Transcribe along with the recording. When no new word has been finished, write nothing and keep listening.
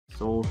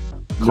so.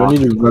 You don't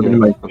need to rub it in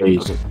my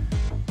face.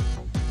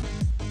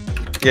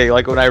 Okay. Yeah,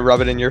 like when I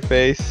rub it in your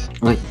face.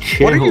 Like,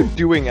 chill. What are you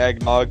doing,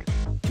 Eggnog?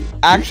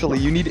 Actually,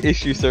 you need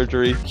issue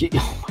surgery.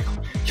 Oh my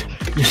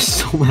god. You're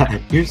so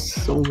mad. You're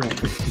so mad.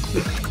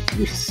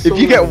 You're so If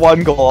you get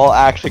 1 goal, I'll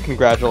actually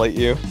congratulate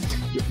you.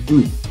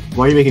 Dude,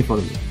 why are you making fun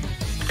of me?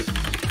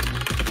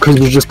 Because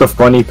you're just a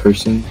funny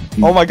person.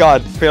 Oh my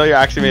god, Failure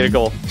actually made a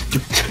goal.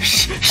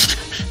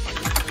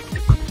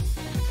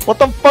 What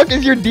the fuck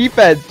is your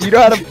defense? Do you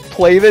know how to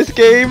play this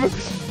game?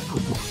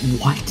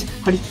 What?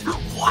 How do you...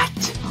 What?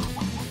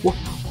 What?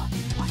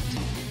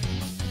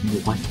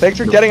 What? Thanks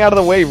for getting out of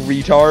the way,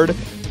 retard.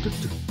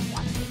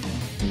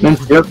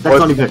 That's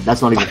not even fair.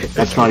 That's not even fair.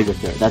 That's not even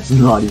fair. That's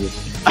not even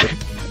fair.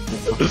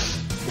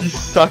 You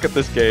suck at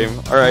this game.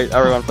 Alright,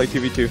 everyone, play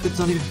 2v2. That's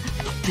not even...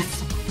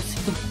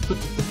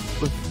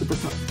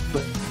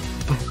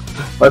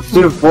 Let's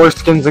do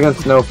foreskins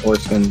against no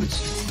foreskins.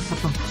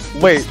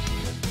 Wait.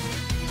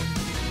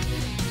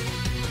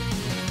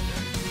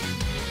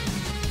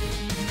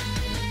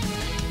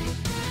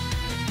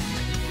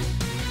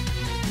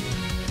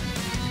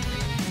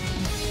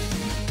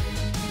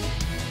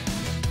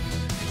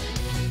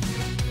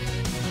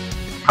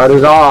 Cut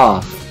it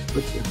off.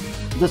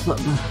 That's not...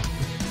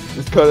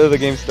 Let's go to the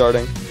game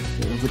starting.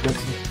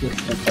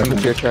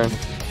 It's your turn.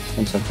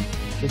 1 second.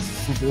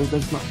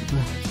 That's not...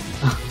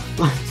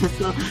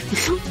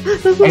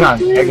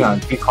 Hang on,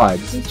 be quiet,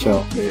 just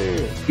chill.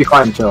 Be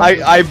quiet and chill.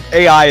 I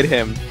AI'd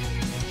him.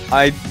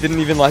 I didn't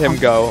even let him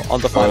go on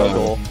the final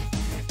goal.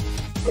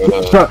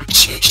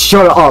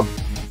 Shut up!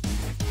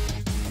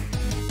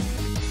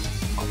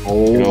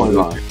 Oh my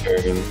god.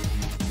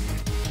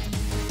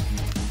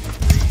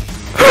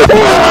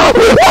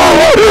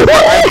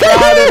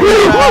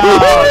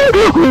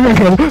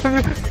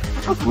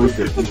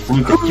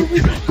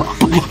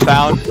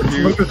 Found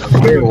you.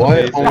 Wait,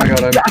 what? Oh my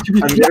god, I'm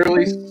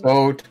literally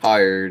so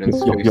tired and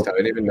spaced out. I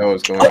didn't even know what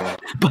was going on.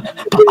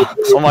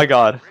 Oh my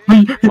god.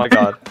 Oh my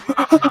god.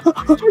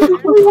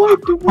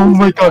 Oh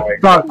my god,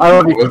 stop. I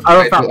love you. I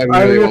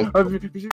love you.